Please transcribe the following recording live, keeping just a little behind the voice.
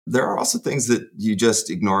There are also things that you just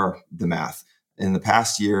ignore the math. In the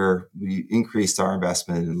past year, we increased our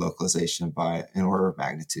investment in localization by an order of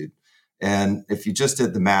magnitude. And if you just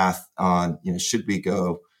did the math on, should we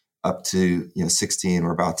go up to, 16,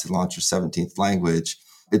 we're about to launch our 17th language,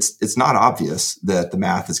 it's not obvious that the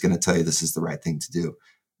math is going to tell you this is the right thing to do.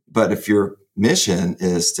 But if your mission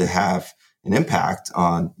is to have an impact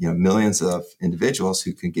on, millions of individuals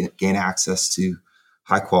who can gain access to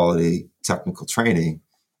high quality technical training,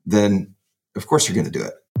 then of course you're going to do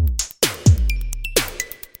it.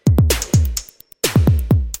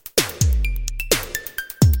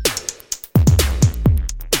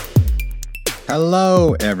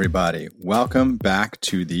 Hello, everybody. Welcome back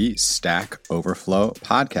to the Stack Overflow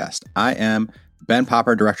podcast. I am Ben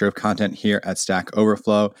Popper, Director of Content here at Stack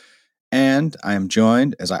Overflow, and I am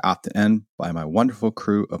joined, as I often end, by my wonderful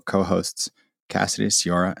crew of co-hosts, Cassidy,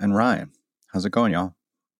 Ciara, and Ryan. How's it going, y'all?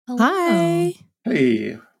 Hello. Hi.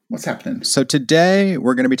 Hey, what's happening? So today,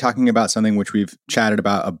 we're going to be talking about something which we've chatted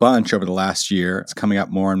about a bunch over the last year. It's coming up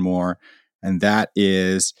more and more, and that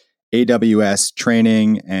is AWS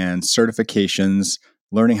training and certifications,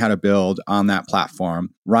 learning how to build on that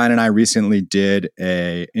platform. Ryan and I recently did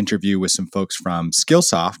an interview with some folks from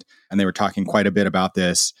Skillsoft, and they were talking quite a bit about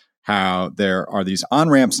this, how there are these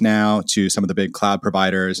on-ramps now to some of the big cloud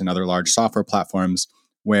providers and other large software platforms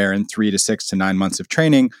where in 3 to 6 to 9 months of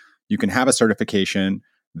training, you can have a certification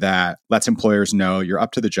that lets employers know you're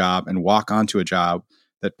up to the job and walk onto a job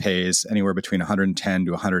that pays anywhere between $110,000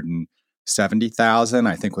 to $170,000,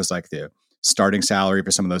 I think was like the starting salary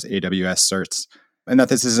for some of those AWS certs. And that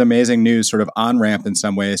this is amazing news, sort of on-ramp in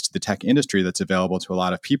some ways to the tech industry that's available to a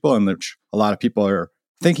lot of people and which a lot of people are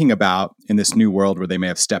thinking about in this new world where they may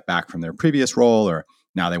have stepped back from their previous role or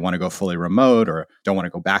now they want to go fully remote or don't want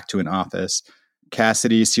to go back to an office.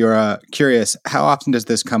 Cassidy, Ciara, curious, how often does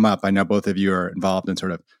this come up? I know both of you are involved in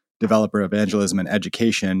sort of developer evangelism and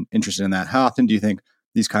education, interested in that. How often do you think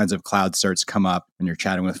these kinds of cloud certs come up when you're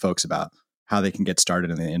chatting with folks about how they can get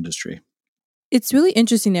started in the industry? It's really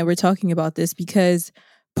interesting that we're talking about this because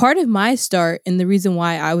part of my start and the reason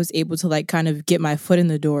why I was able to kind of get my foot in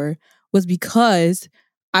the door was because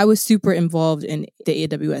I was super involved in the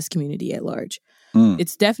AWS community at large.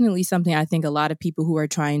 It's definitely something I think a lot of people who are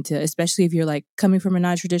trying to, especially if you're coming from a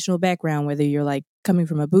non-traditional background, whether you're coming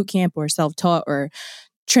from a boot camp or self-taught or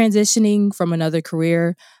transitioning from another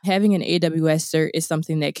career, having an AWS cert is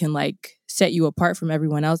something that can set you apart from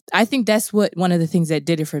everyone else. I think that's one of the things that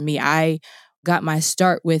did it for me. I got my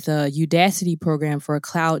start with a Udacity program for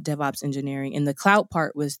cloud DevOps engineering, and the cloud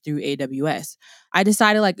part was through AWS. I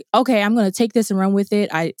decided okay, I'm going to take this and run with it.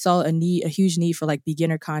 I saw a huge need for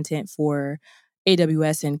beginner content for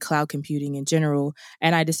AWS and cloud computing in general,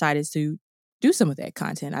 and I decided to do some of that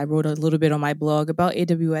content. I wrote a little bit on my blog about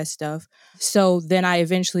AWS stuff. So then I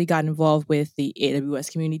eventually got involved with the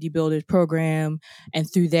AWS Community Builders program.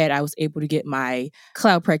 And through that, I was able to get my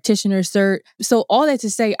cloud practitioner cert. So all that to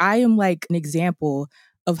say, I am an example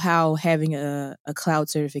of how having a cloud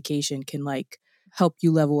certification can help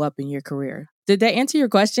you level up in your career. Did that answer your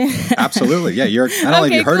question? Absolutely. Yeah. You're not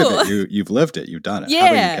only have you heard of it, you've lived it, you've done it. Yeah, how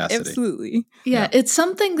about you, Cassidy? Absolutely. Yeah, it's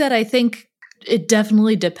something that I think it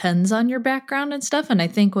definitely depends on your background and stuff. And I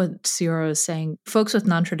think what Ciara is saying, folks with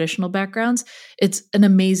non-traditional backgrounds, it's an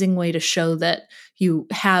amazing way to show that you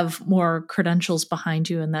have more credentials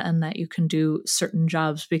behind you and that you can do certain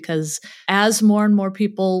jobs, because as more and more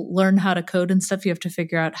people learn how to code and stuff, you have to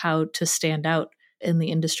figure out how to stand out in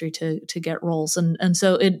the industry to get roles. And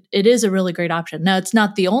so it is a really great option. Now, it's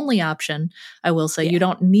not the only option, I will say. Yeah. You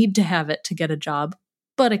don't need to have it to get a job,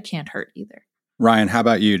 but it can't hurt either. Ryan, how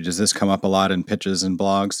about you? Does this come up a lot in pitches and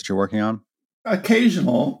blogs that you're working on?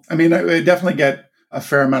 Occasional. I mean, I definitely get a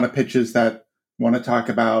fair amount of pitches that want to talk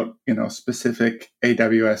about, specific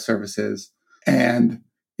AWS services. And,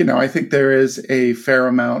 I think there is a fair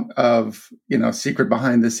amount of, secret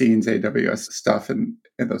behind the scenes AWS stuff in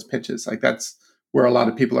those pitches. That's where a lot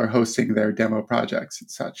of people are hosting their demo projects and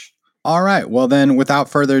such. All right. Well, then, without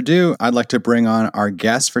further ado, I'd like to bring on our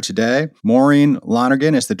guest for today. Maureen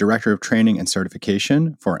Lonergan is the Director of Training and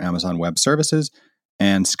Certification for Amazon Web Services,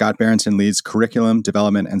 and Scott Berenson leads Curriculum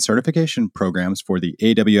Development and Certification Programs for the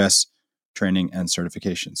AWS Training and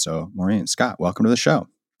Certification. So, Maureen, Scott, welcome to the show.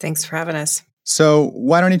 Thanks for having us. So,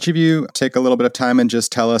 why don't each of you take a little bit of time and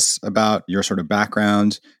just tell us about your sort of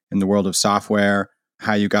background in the world of software,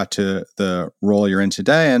 how you got to the role you're in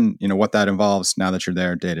today, and what that involves now that you're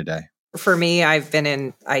there day to day. For me, I've been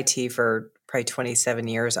in IT for probably 27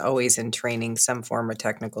 years, always in training, some form of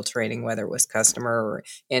technical training, whether it was customer or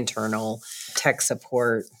internal tech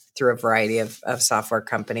support through a variety of software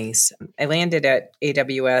companies. I landed at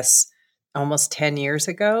AWS almost 10 years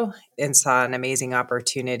ago and saw an amazing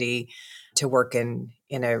opportunity to work in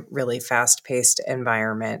a really fast-paced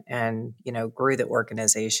environment, and grew the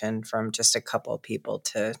organization from just a couple of people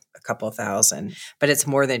to a couple thousand. But it's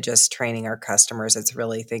more than just training our customers. It's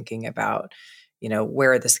really thinking about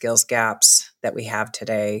where are the skills gaps that we have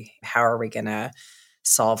today? How are we going to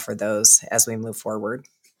solve for those as we move forward?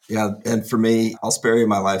 Yeah. And for me, I'll spare you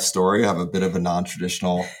my life story. I have a bit of a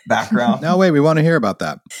non-traditional background. No, wait, we want to hear about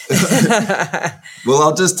that. Well,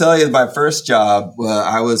 I'll just tell you, my first job,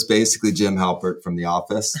 I was basically Jim Halpert from The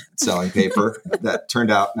Office selling paper. That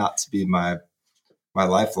turned out not to be my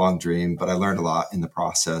lifelong dream, but I learned a lot in the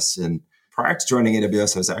process. And prior to joining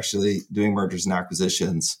AWS, I was actually doing mergers and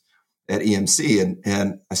acquisitions at EMC.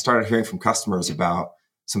 And I started hearing from customers about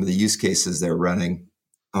some of the use cases they're running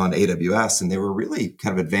on AWS. And they were really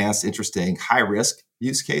kind of advanced, interesting, high risk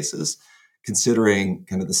use cases, considering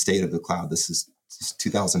kind of the state of the cloud. This is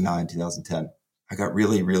 2009, 2010. I got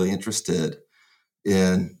really, really interested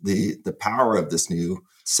in the power of this new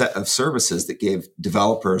set of services that gave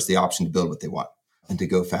developers the option to build what they want and to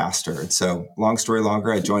go faster. And so, long story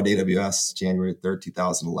longer, I joined AWS January 3rd,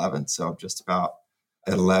 2011. So I'm just about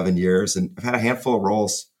at 11 years. And I've had a handful of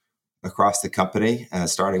roles across the company,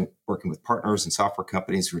 starting working with partners and software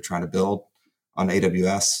companies who are trying to build on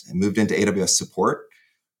AWS, and moved into AWS support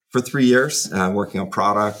for 3 years, working on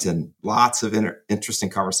product and lots of interesting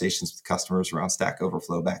conversations with customers around Stack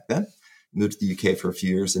Overflow back then. Moved to the UK for a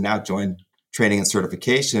few years and now joined training and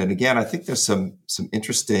certification. And again, I think there's some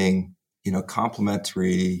interesting,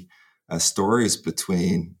 complementary stories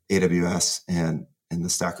between AWS and the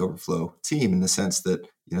Stack Overflow team, in the sense that,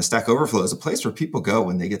 Stack Overflow is a place where people go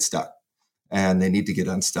when they get stuck and they need to get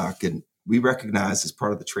unstuck. And we recognize, as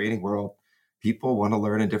part of the training world, people want to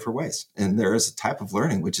learn in different ways. And there is a type of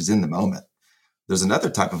learning which is in the moment. There's another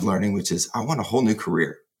type of learning, which is, I want a whole new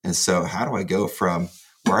career. And so how do I go from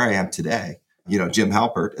where I am today, Jim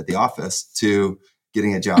Halpert at The Office, to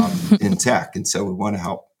getting a job in tech? And so we want to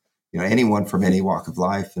help, anyone from any walk of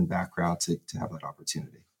life and background to have that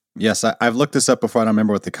opportunity. Yes, I've looked this up before. I don't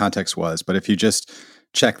remember what the context was, but if you just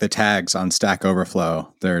check the tags on Stack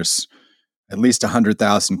Overflow, there's at least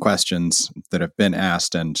 100,000 questions that have been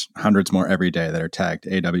asked, and hundreds more every day that are tagged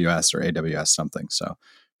AWS or AWS something. So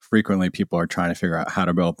frequently people are trying to figure out how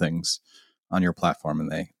to build things on your platform,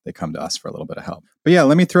 and they come to us for a little bit of help. But yeah,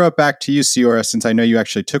 let me throw it back to you, Ciora, since I know you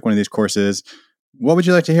actually took one of these courses. What would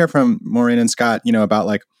you like to hear from Maureen and Scott, about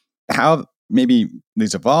like how maybe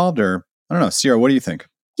these evolved, or I don't know, Ciora, what do you think?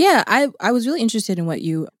 Yeah, I was really interested in what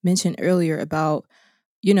you mentioned earlier about,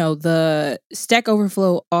 the Stack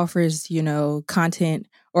Overflow offers, content,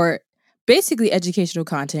 or basically educational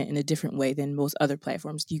content, in a different way than most other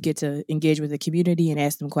platforms. You get to engage with the community and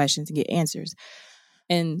ask them questions and get answers.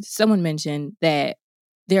 And someone mentioned that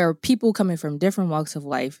there are people coming from different walks of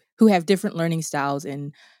life who have different learning styles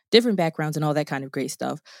and different backgrounds and all that kind of great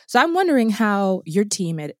stuff. So I'm wondering how your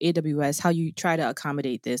team at AWS, how you try to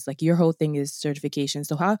accommodate this. Like, your whole thing is certification.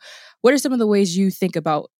 So what are some of the ways you think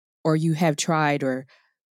about, or you have tried, or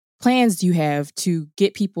plans you have to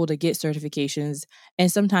get people to get certifications,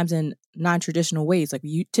 and sometimes in non-traditional ways? Like,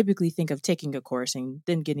 you typically think of taking a course and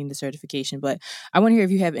then getting the certification, but I want to hear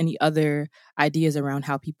if you have any other ideas around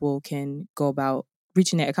how people can go about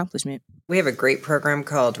reaching that accomplishment. We have a great program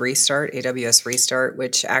called Restart, AWS Restart,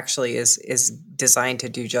 which actually is designed to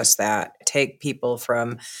do just that. Take people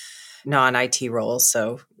from non-IT roles.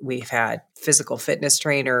 So we've had physical fitness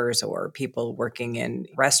trainers or people working in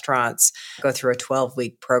restaurants go through a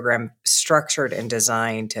 12-week program structured and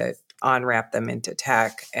designed to on-ramp them into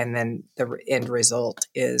tech. And then the end result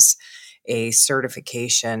is a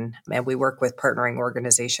certification. And we work with partnering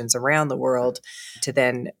organizations around the world to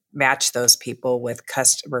then match those people with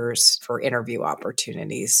customers for interview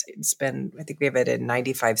opportunities. I think we have it in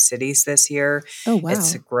 95 cities this year. Oh, wow.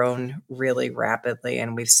 It's grown really rapidly,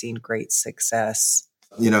 and we've seen great success.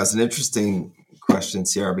 It's an interesting question,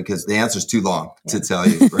 Ciara, because the answer is too long to tell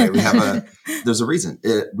you, right? There's a reason.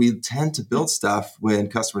 We tend to build stuff when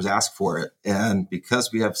customers ask for it. And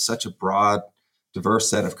because we have such a broad, diverse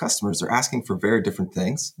set of customers, they're asking for very different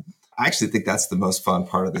things. I actually think that's the most fun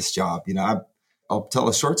part of this job. I'll tell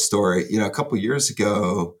a short story. A couple of years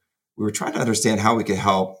ago, we were trying to understand how we could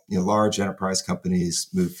help large enterprise companies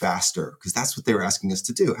move faster, because that's what they were asking us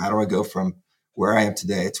to do. How do I go from where I am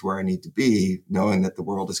today to where I need to be, knowing that the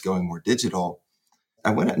world is going more digital?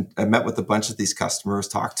 I went and I met with a bunch of these customers,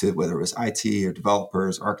 talked to whether it was IT or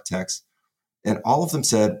developers, architects, and all of them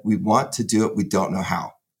said, we want to do it. We don't know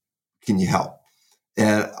how. Can you help?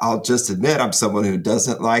 And I'll just admit, I'm someone who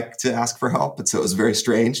doesn't like to ask for help. And so it was very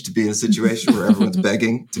strange to be in a situation where everyone's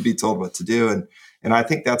begging to be told what to do. And I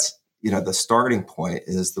think that's the starting point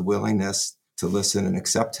is the willingness to listen and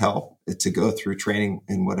accept help, to go through training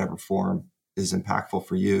in whatever form is impactful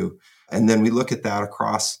for you. And then we look at that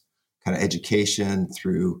across kind of education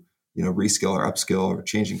through, reskill or upskill or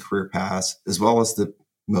changing career paths, as well as the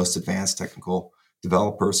most advanced technical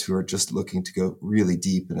developers who are just looking to go really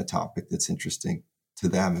deep in a topic that's interesting to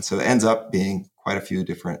them. And so it ends up being quite a few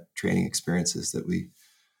different training experiences that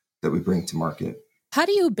we bring to market. How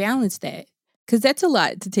do you balance that? Because that's a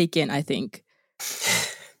lot to take in, I think.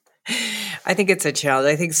 I think it's a challenge.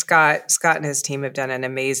 I think Scott and his team have done an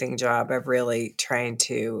amazing job of really trying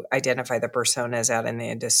to identify the personas out in the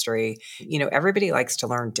industry. Everybody likes to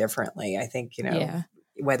learn differently. I think, Yeah.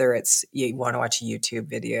 whether it's you want to watch a YouTube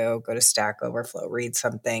video, go to Stack Overflow, read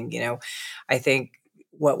something, I think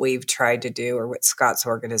what we've tried to do, or what Scott's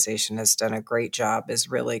organization has done a great job, is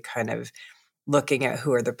really kind of looking at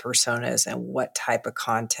who are the personas and what type of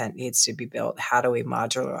content needs to be built. How do we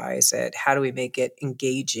modularize it? How do we make it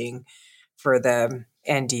engaging for the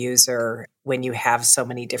end user when you have so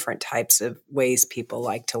many different types of ways people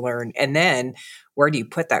like to learn? And then where do you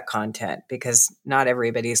put that content? Because not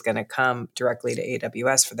everybody's going to come directly to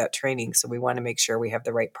AWS for that training. So we want to make sure we have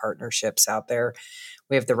the right partnerships out there.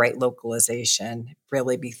 We have the right localization,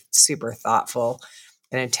 really be super thoughtful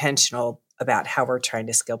and intentional about how we're trying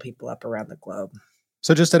to skill people up around the globe.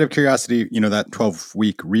 So just out of curiosity, that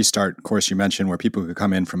 12-week restart course you mentioned where people could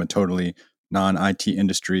come in from a totally non-IT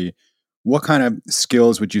industry, what kind of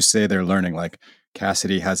skills would you say they're learning? Like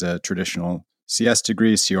Cassidy has a traditional CS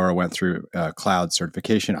degree. Ciora went through cloud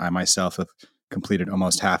certification. I myself have completed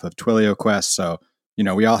almost half of Twilio Quest. So,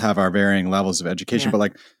 we all have our varying levels of education. Yeah. But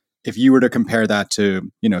like, if you were to compare that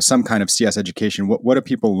to, some kind of CS education, what do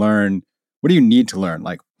people learn? What do you need to learn?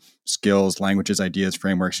 Like skills, languages, ideas,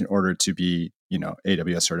 frameworks in order to be,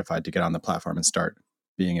 AWS certified to get on the platform and start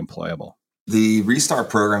being employable? The Restart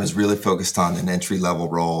program is really focused on an entry-level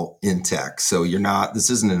role in tech. So this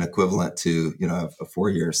isn't an equivalent to, a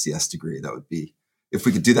 4-year CS degree. That would be, if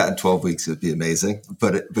we could do that in 12 weeks, it would be amazing,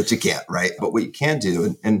 but you can't, right? But what you can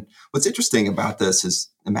do, and what's interesting about this is,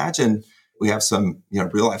 imagine we have some,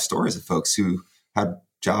 real life stories of folks who had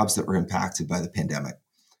jobs that were impacted by the pandemic,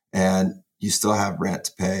 and you still have rent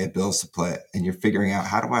to pay, bills to pay, and you're figuring out,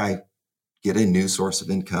 how do I get a new source of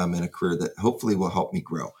income in a career that hopefully will help me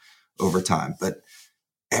grow over time? But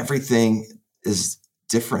everything is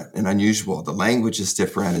different and unusual. The language is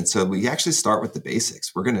different. And so we actually start with the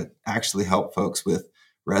basics. We're going to actually help folks with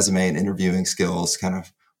resume and interviewing skills, kind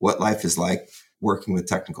of what life is like working with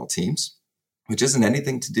technical teams, which isn't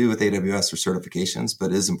anything to do with AWS or certifications,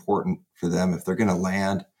 but is important for them if they're going to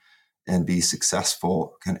land and be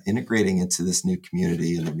successful, kind of integrating into this new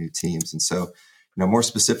community and the new teams. And so, more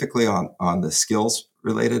specifically on the skills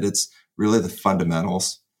related, it's really the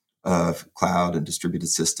fundamentals of cloud and distributed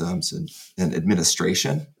systems and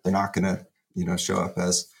administration. They're not going to, show up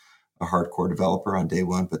as a hardcore developer on day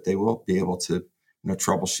one, but they will be able to,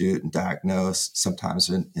 troubleshoot and diagnose, sometimes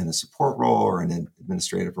in a support role or in an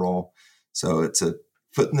administrative role. So it's a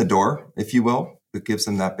foot in the door, if you will, that gives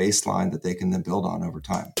them that baseline that they can then build on over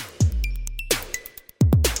time.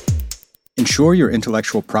 Ensure your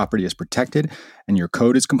intellectual property is protected and your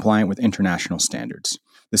code is compliant with international standards.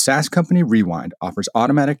 The SaaS company Rewind offers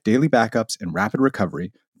automatic daily backups and rapid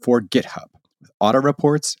recovery for GitHub with auto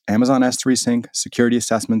reports, Amazon S3 sync, security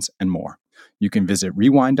assessments, and more. You can visit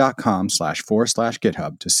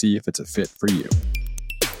rewind.com//GitHub to see if it's a fit for you.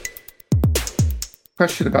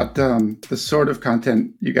 Question about the sort of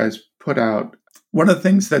content you guys put out. One of the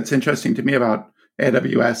things that's interesting to me about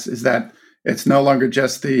AWS is that it's no longer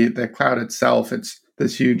just the cloud itself. It's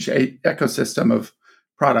this huge ecosystem of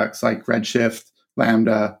products like Redshift,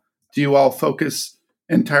 Lambda. Do you all focus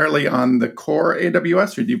entirely on the core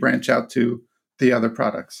AWS, or do you branch out to the other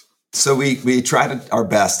products? So we try our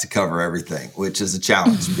best to cover everything, which is a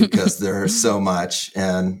challenge because there's so much.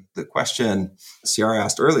 And the question Ciara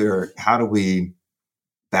asked earlier, how do we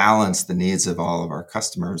balance the needs of all of our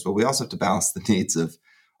customers? Well, we also have to balance the needs of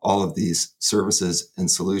all of these services and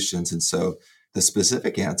solutions. And so the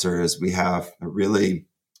specific answer is we have a really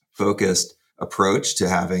focused approach to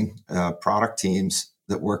having product teams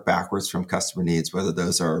that work backwards from customer needs, whether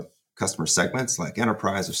those are customer segments like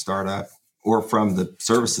enterprise or startup, or from the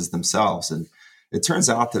services themselves. And it turns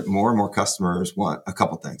out that more and more customers want a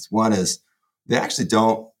couple things. One is they actually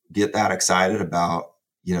don't get that excited about,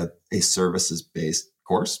 a services-based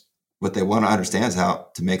course. What they want to understand is how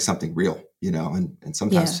to make something real, and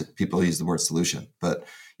sometimes people use the word solution, but,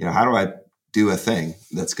 how do I do a thing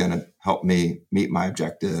that's going to help me meet my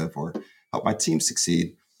objective or help my team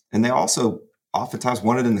succeed? And they also oftentimes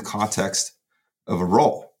want it in the context of a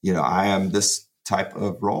role. I am this type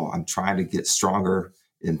of role. I'm trying to get stronger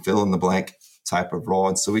in fill in the blank type of role.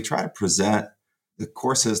 And so we try to present the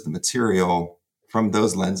courses, the material from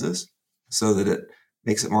those lenses so that it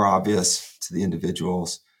makes it more obvious to the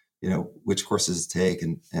individuals, which courses to take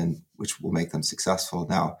and which will make them successful.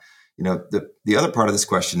 Now, the other part of this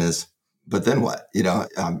question is, but then what?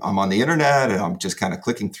 I'm on the internet and I'm just kind of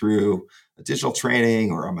clicking through a digital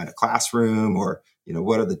training, or I'm in a classroom, or,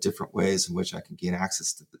 what are the different ways in which I can gain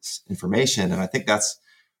access to this information? And I think that's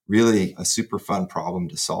really a super fun problem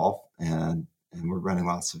to solve. And we're running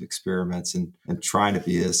lots of experiments and trying to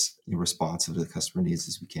be as responsive to the customer needs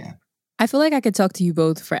as we can. I feel like I could talk to you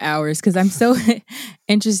both for hours because I'm so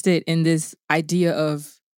interested in this idea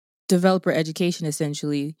of developer education,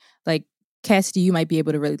 essentially. Like, Cassidy, you might be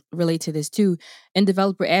able to relate to this too. In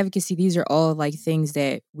developer advocacy, these are all like things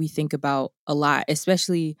that we think about a lot,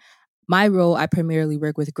 especially my role. I primarily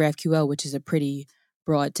work with GraphQL, which is a pretty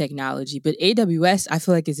broad technology, but AWS, I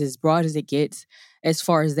feel like, is as broad as it gets as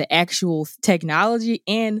far as the actual technology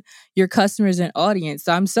and your customers and audience.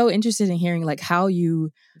 So I'm so interested in hearing like how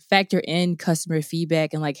you factor in customer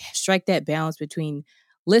feedback and like strike that balance between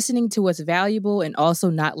listening to what's valuable and also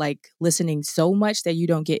not like listening so much that you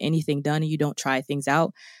don't get anything done and you don't try things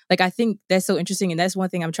out. Like, I think that's so interesting. And that's one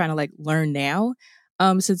thing I'm trying to like learn now,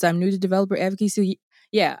 since I'm new to developer advocacy.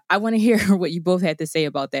 Yeah, I want to hear what you both had to say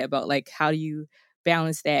about that, about like, how do you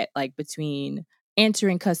balance that like between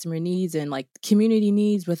answering customer needs and like community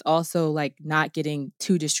needs with also like not getting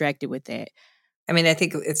too distracted with that. I mean, I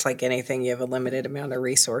think it's like anything, you have a limited amount of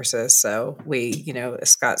resources. So we, as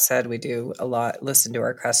Scott said, we do a lot, listen to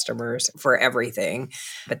our customers for everything,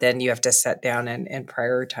 but then you have to sit down and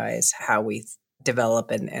prioritize how we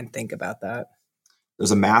develop and think about that.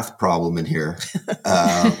 There's a math problem in here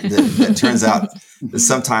that turns out that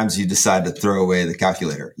sometimes you decide to throw away the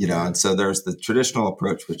calculator, and so there's the traditional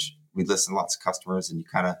approach, which we listen to lots of customers and you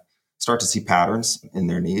kind of start to see patterns in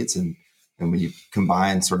their needs. And when you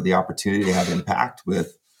combine sort of the opportunity to have impact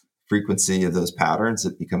with frequency of those patterns,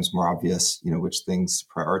 it becomes more obvious, which things to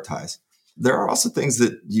prioritize. There are also things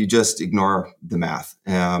that you just ignore the math.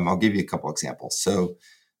 I'll give you a couple examples. So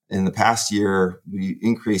in the past year, we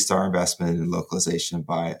increased our investment in localization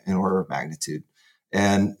by an order of magnitude.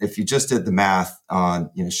 And if you just did the math on,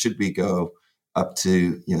 should we go up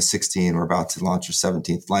to 16, we're about to launch our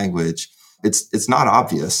 17th language, it's not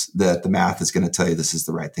obvious that the math is going to tell you this is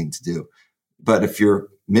the right thing to do. But if your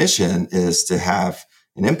mission is to have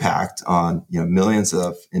an impact on millions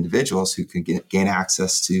of individuals who can gain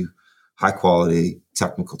access to high quality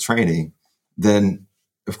technical training, then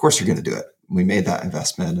of course you're going to do it. We made that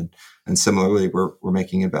investment, and similarly, we're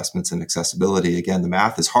making investments in accessibility. Again, the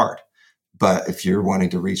math is hard, but if you're wanting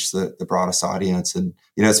to reach the broadest audience, and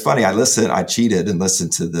it's funny, I cheated and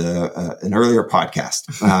listened to an earlier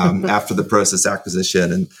podcast after the Process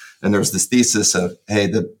acquisition, and there's this thesis of, hey,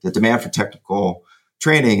 the demand for technical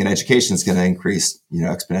training and education is going to increase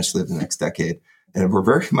exponentially over the next decade, and we're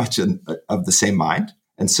very much of the same mind.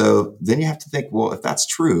 And so then you have to think, well, if that's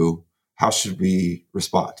true, how should we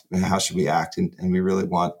respond and how should we act? And we really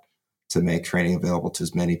want to make training available to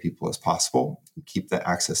as many people as possible and keep that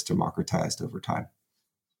access democratized over time.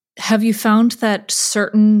 Have you found that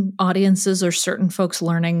certain audiences or certain folks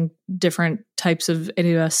learning different types of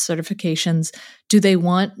AWS certifications, do they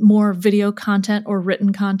want more video content or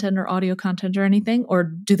written content or audio content or anything? Or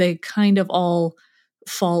do they kind of all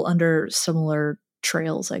fall under similar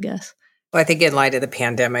trails, I guess? Well, I think in light of the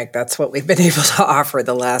pandemic, that's what we've been able to offer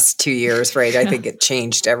the last 2 years, right? I think it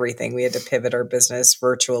changed everything. We had to pivot our business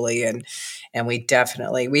virtually, and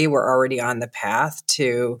we were already on the path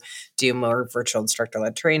to do more virtual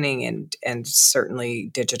instructor-led training and certainly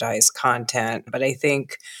digitize content. But I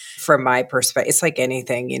think from my perspective, it's like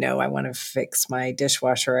anything, I want to fix my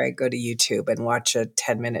dishwasher, I go to YouTube and watch a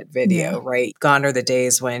 10-minute video, right? Gone are the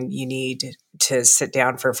days when you need to sit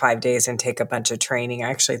down for 5 days and take a bunch of training. I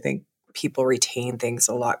actually think people retain things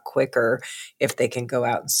a lot quicker if they can go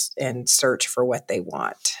out and search for what they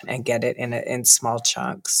want and get it in small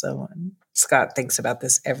chunks. So Scott thinks about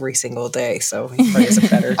this every single day, so he probably has a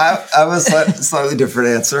better. I have a slightly different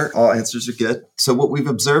answer. All answers are good. So what we've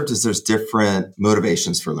observed is there's different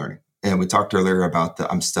motivations for learning. And we talked earlier about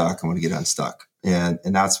the I'm stuck, I want to get unstuck. And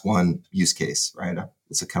that's one use case, right?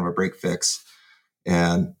 It's a kind of a break fix.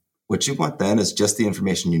 And what you want then is just the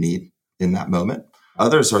information you need in that moment.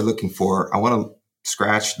 Others are looking for, I want to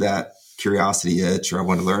scratch that curiosity itch, or I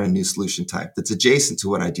want to learn a new solution type that's adjacent to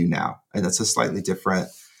what I do now. And that's a slightly different,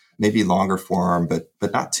 maybe longer form, but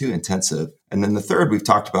not too intensive. And then the third we've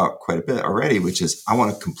talked about quite a bit already, which is I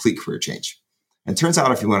want a complete career change. And it turns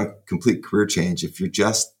out if you want a complete career change, if you're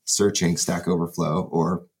just searching Stack Overflow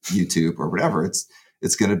or YouTube or whatever,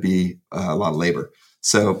 it's going to be a lot of labor.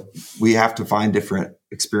 So we have to find different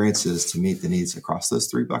experiences to meet the needs across those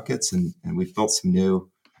three buckets. And we've built some new,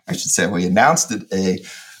 I should say, we announced a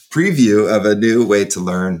preview of a new way to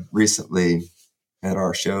learn recently at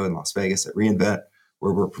our show in Las Vegas at reInvent,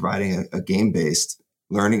 where we're providing a game-based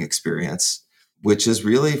learning experience, which is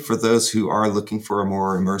really for those who are looking for a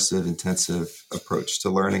more immersive, intensive approach to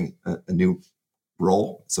learning a new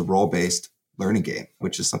role. It's a role-based learning game,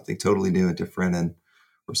 which is something totally new and different. And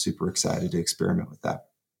we're super excited to experiment with that.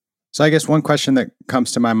 So I guess one question that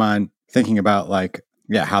comes to my mind, thinking about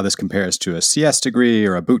how this compares to a CS degree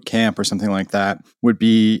or a boot camp or something like that, would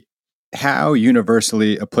be how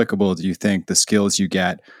universally applicable do you think the skills you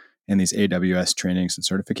get in these AWS trainings and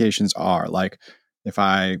certifications are? Like if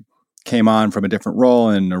I came on from a different role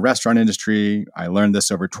in the restaurant industry, I learned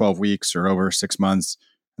this over 12 weeks or over 6 months,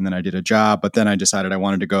 and then I did a job, but then I decided I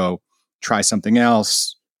wanted to go try something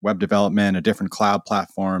else, web development, a different cloud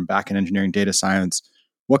platform, backend engineering, data science.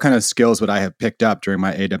 What kind of skills would I have picked up during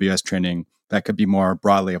my AWS training that could be more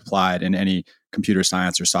broadly applied in any computer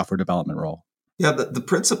science or software development role? Yeah, the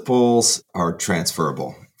principles are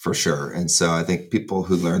transferable for sure. And so I think people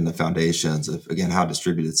who learn the foundations of, again, how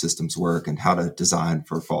distributed systems work and how to design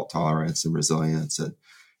for fault tolerance and resilience and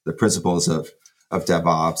the principles of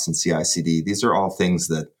DevOps and CI/CD, these are all things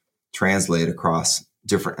that translate across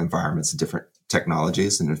different environments and different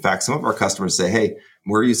technologies. And in fact, some of our customers say, hey,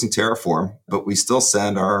 we're using Terraform, but we still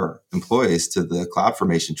send our employees to the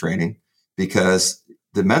CloudFormation training because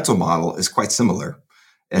the mental model is quite similar.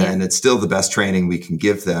 And it's still the best training we can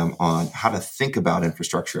give them on how to think about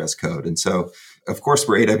infrastructure as code. And so, of course,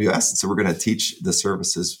 we're AWS, and so we're going to teach the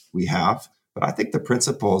services we have. But I think the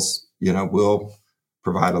principles, will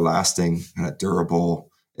provide a lasting, durable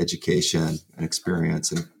education and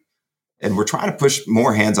experience. And we're trying to push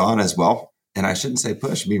more hands-on as well. And I shouldn't say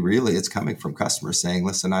push. I mean, really, it's coming from customers saying,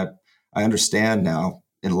 listen, I understand now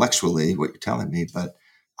intellectually what you're telling me, but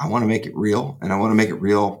I want to make it real, and I want to make it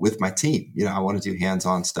real with my team. I want to do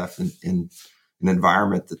hands-on stuff in an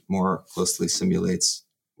environment that more closely simulates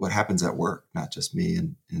what happens at work, not just me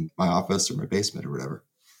in my office or my basement or whatever.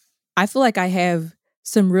 I feel like I have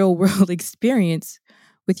some real world experience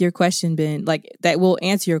with your question, Ben, like that will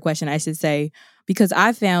answer your question, I should say, because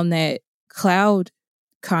I found that cloud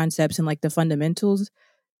concepts and like the fundamentals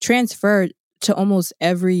transferred to almost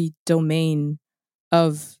every domain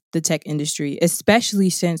of the tech industry, especially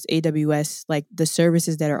since AWS, like the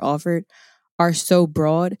services that are offered are so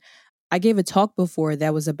broad. I gave a talk before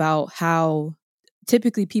that was about how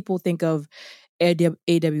typically people think of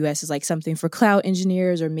AWS as like something for cloud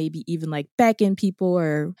engineers or maybe even like backend people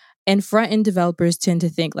and front end developers tend to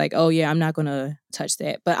think like, oh yeah, I'm not going to touch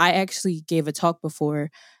that. But I actually gave a talk before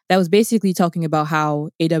that was basically talking about how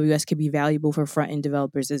AWS could be valuable for front end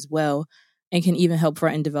developers as well, and can even help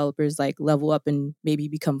front end developers like level up and maybe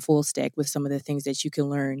become full stack with some of the things that you can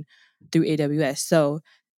learn through AWS. So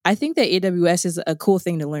I think that AWS is a cool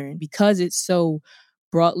thing to learn because it's so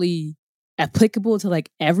broadly applicable to like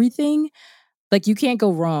everything. Like you can't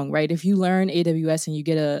go wrong, right? If you learn AWS and you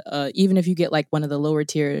get even if you get like one of the lower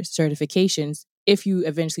tier certifications, if you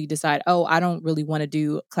eventually decide, oh, I don't really want to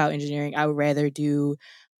do cloud engineering, I would rather do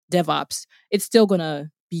DevOps, it's still going to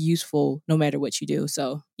be useful no matter what you do.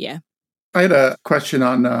 So yeah. I had a question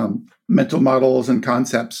on mental models and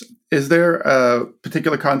concepts. Is there a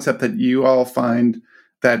particular concept that you all find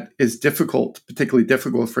that is particularly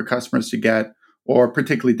difficult for customers to get, or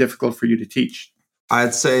particularly difficult for you to teach?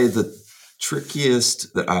 I'd say the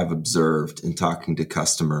trickiest that I've observed in talking to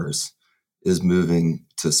customers is moving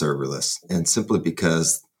to serverless, and simply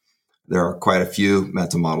because there are quite a few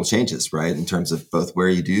mental model changes, right? In terms of both where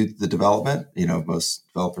you do the development. Most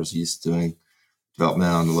developers are used to doing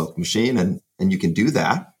development on the local machine, and you can do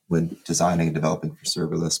that when designing and developing for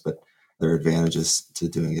serverless, but there are advantages to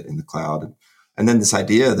doing it in the cloud. And then this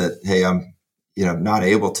idea that, hey, I'm not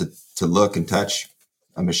able to look and touch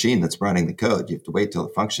a machine that's running the code. You have to wait till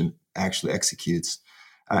the function actually executes.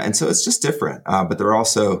 And so it's just different. But there are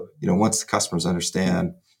also, once the customers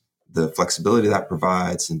understand the flexibility that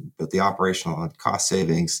provides and both the operational and cost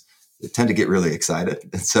savings, they tend to get really excited.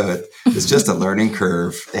 And so it's just a learning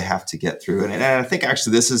curve they have to get through. And I think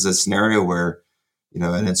actually this is a scenario where,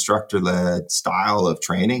 an instructor-led style of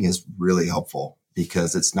training is really helpful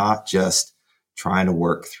because it's not just trying to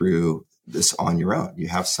work through this on your own. You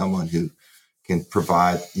have someone who can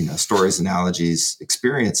provide, stories, analogies,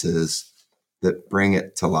 experiences that bring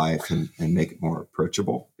it to life and make it more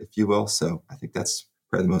approachable, if you will. So I think that's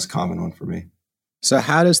probably the most common one for me. So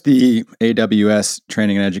how does the AWS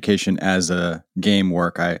training and education as a game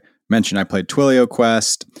work? I mentioned I played Twilio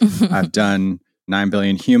Quest. I've done 9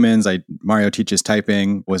 Billion Humans. Mario Teaches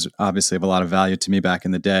Typing was obviously of a lot of value to me back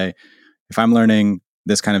in the day. If I'm learning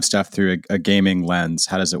this kind of stuff through a gaming lens,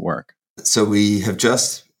 how does it work? So we have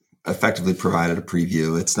just effectively provided a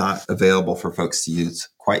preview. It's not available for folks to use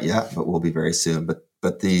quite yet, but will be very soon.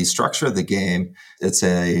 But the structure of the game, it's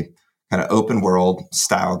a kind of open world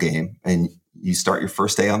style game. And you start your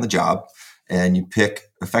first day on the job and you pick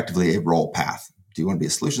effectively a role path. Do you want to be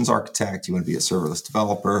a solutions architect? Do you want to be a serverless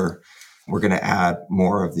developer? We're going to add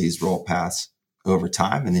more of these role paths over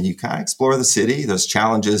time. And then you kind of explore the city. Those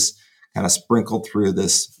challenges kind of sprinkled through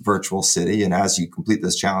this virtual city. And as you complete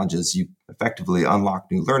those challenges, you effectively unlock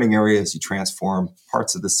new learning areas. You transform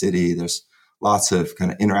parts of the city. There's lots of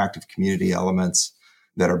kind of interactive community elements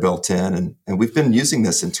that are built in. And we've been using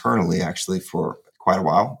this internally actually for quite a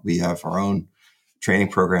while. We have our own training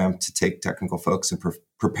program to take technical folks and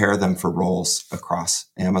prepare them for roles across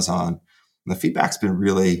Amazon. And the feedback's been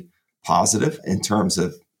really positive in terms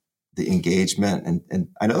of the engagement. And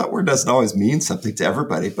I know that word doesn't always mean something to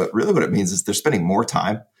everybody, but really what it means is they're spending more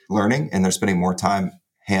time learning and they're spending more time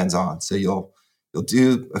hands-on. So you'll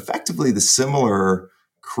do effectively the similar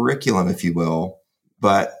curriculum, if you will,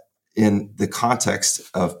 but in the context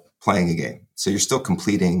of playing a game. So you're still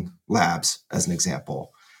completing labs, as an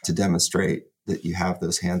example, to demonstrate that you have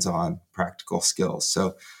those hands-on practical skills.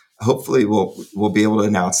 So hopefully we'll be able to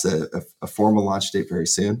announce a formal launch date very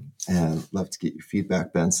soon. And love to get your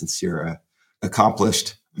feedback, Ben, since you're a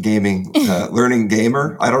accomplished gaming learning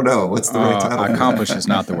gamer. I don't know what's the right title. Accomplished is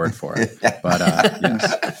not the word for it, but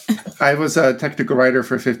yes. I was a technical writer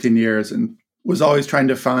for 15 years and was always trying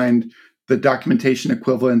to find the documentation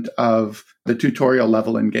equivalent of the tutorial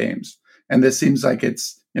level in games. And this seems like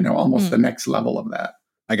it's, almost the next level of that.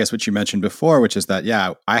 I guess what you mentioned before, which is that,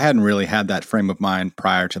 I hadn't really had that frame of mind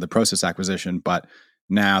prior to the Process acquisition, but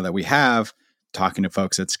now that we have, talking to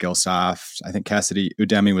folks at Skillsoft, I think Cassidy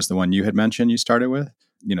Udemy was the one you had mentioned you started with.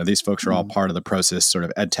 These folks are all part of the Process sort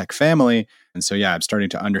of ed tech family. And so, I'm starting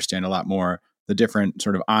to understand a lot more the different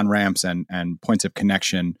sort of on-ramps and points of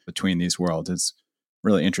connection between these worlds. It's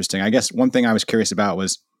really interesting. I guess one thing I was curious about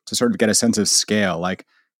was to sort of get a sense of scale, like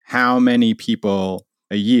how many people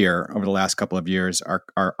a year over the last couple of years are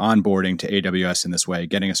onboarding to AWS in this way,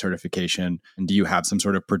 getting a certification? And do you have some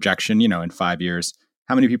sort of projection, in 5 years,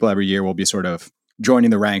 how many people every year will be sort of joining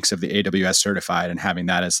the ranks of the AWS certified and having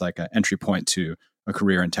that as like an entry point to a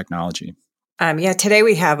career in technology? Today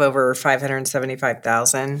we have over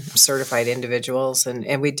 575,000 certified individuals,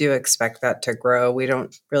 and we do expect that to grow. We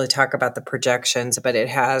don't really talk about the projections, but it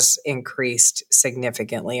has increased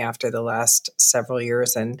significantly after the last several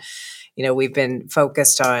years. And, we've been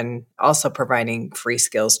focused on also providing free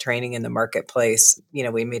skills training in the marketplace.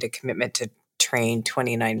 We made a commitment to train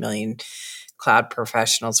 29 million cloud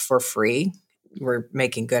professionals for free. We're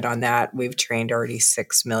making good on that. We've trained already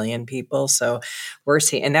 6 million people. So we're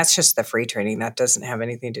seeing, and that's just the free training. That doesn't have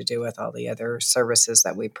anything to do with all the other services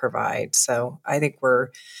that we provide. So I think we're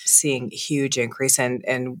seeing huge increase. And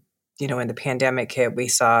when the pandemic hit, we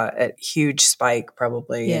saw a huge spike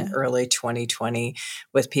probably in early 2020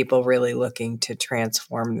 with people really looking to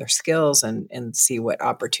transform their skills and see what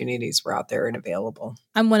opportunities were out there and available.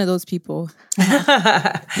 I'm one of those people.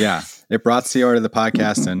 Yeah. It brought Sierra to the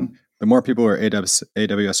podcast, and the more people who are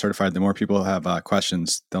AWS certified, the more people have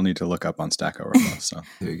questions they'll need to look up on Stack Overflow. So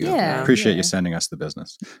There you go. Yeah. appreciate you sending us the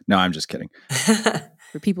business. No, I'm just kidding.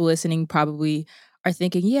 For people listening, probably are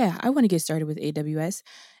thinking, I want to get started with AWS.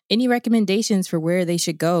 Any recommendations for where they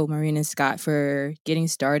should go, Maureen and Scott, for getting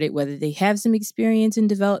started, whether they have some experience in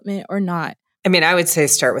development or not? I would say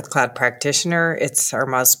start with Cloud Practitioner. It's our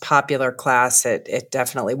most popular class. It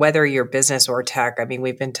definitely, whether you're business or tech,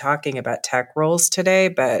 we've been talking about tech roles today,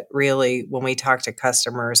 but really when we talk to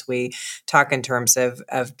customers, we talk in terms of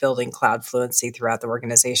building cloud fluency throughout the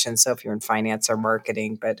organization. So if you're in finance or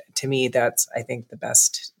marketing, but to me, that's, I think, the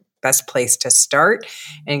best place to start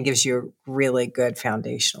and gives you really good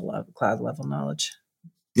foundational cloud level knowledge.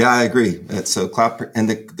 Yeah, I agree. So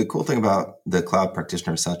the cool thing about the Cloud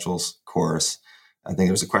Practitioner Essentials course, I think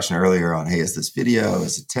there was a question earlier on, hey, is this video?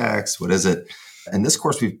 Is it text? What is it? And this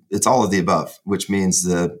course, it's all of the above, which means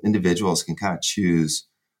the individuals can kind of choose,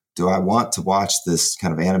 do I want to watch this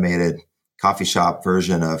kind of animated coffee shop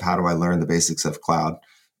version of how do I learn the basics of cloud?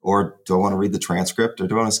 Or do I want to read the transcript, or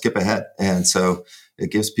do I want to skip ahead? And so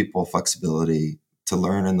it gives people flexibility to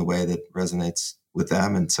learn in the way that resonates with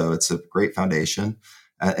them. And so it's a great foundation.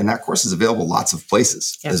 And that course is available lots of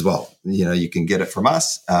places as well. You can get it from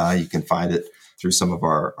us. You can find it through some of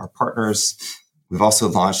our partners. We've also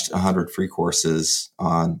launched 100 free courses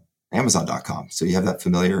on Amazon.com. So you have that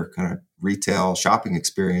familiar kind of retail shopping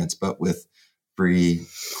experience, but with free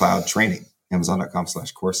cloud training,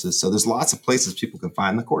 Amazon.com/courses. So there's lots of places people can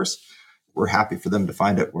find the course. We're happy for them to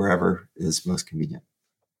find it wherever is most convenient.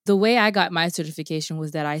 The way I got my certification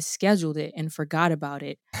was that I scheduled it and forgot about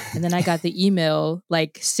it. And then I got the email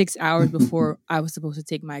like 6 hours before I was supposed to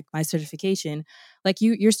take my certification. Like,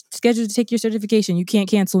 you're scheduled to take your certification. You can't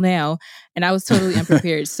cancel now. And I was totally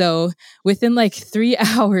unprepared. So within like 3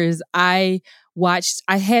 hours, I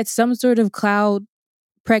had some sort of cloud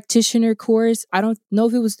practitioner course. I don't know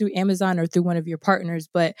if it was through Amazon or through one of your partners,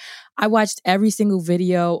 but I watched every single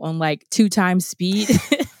video on like 2 times speed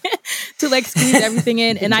to like squeeze everything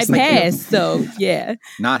in, and I passed. So yeah,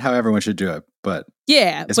 Not how everyone should do it, but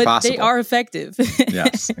yeah, it's but possible. They are effective.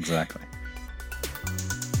 Yes, exactly.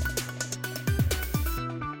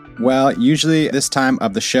 Well, usually this time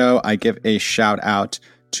of the show, I give a shout out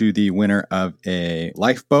to the winner of a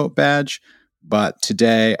lifeboat badge. But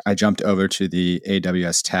today I jumped over to the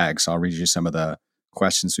AWS tag. So I'll read you some of the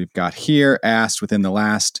questions we've got here asked within the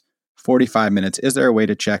last 45 minutes. Is there a way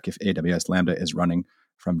to check if AWS Lambda is running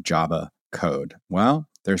from Java code? Well,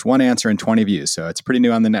 there's one answer in 20 views. So it's pretty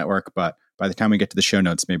new on the network, but by the time we get to the show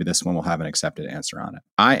notes, maybe this one will have an accepted answer on it.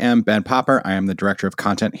 I am Ben Popper. I am the director of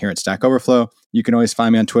content here at Stack Overflow. You can always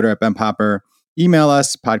find me on Twitter at Ben Popper. Email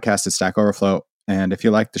us, podcast at Stack Overflow. And if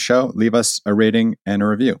you like the show, leave us a rating and a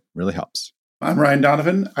review. Really helps. I'm Ryan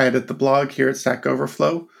Donovan. I edit the blog here at Stack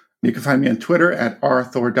Overflow. You can find me on Twitter at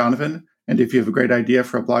rthordonovan. And if you have a great idea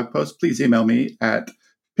for a blog post, please email me at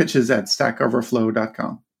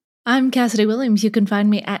pitches@stackoverflow.com. I'm Cassidy Williams. You can find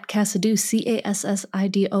me at Cassidoo,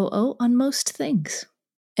 Cassidoo, on most things.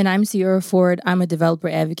 And I'm Sierra Ford. I'm a developer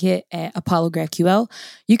advocate at Apollo GraphQL.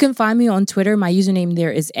 You can find me on Twitter. My username there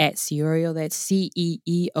is @Ceoreo. That's CEEOREO_.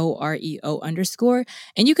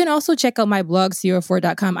 And you can also check out my blog,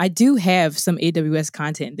 sierraford.com. I do have some AWS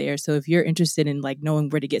content there. So if you're interested in like knowing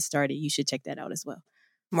where to get started, you should check that out as well.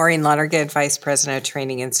 Maureen Lonergan, Vice President of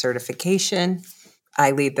Training and Certification.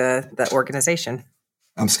 I lead the organization.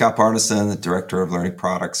 I'm Scott Barneson, the Director of Learning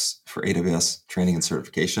Products for AWS Training and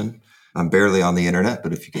Certification. I'm barely on the internet,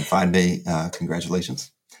 but if you can find me,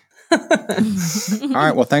 congratulations. All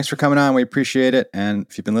right. Well, thanks for coming on. We appreciate it. And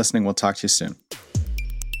if you've been listening, we'll talk to you soon.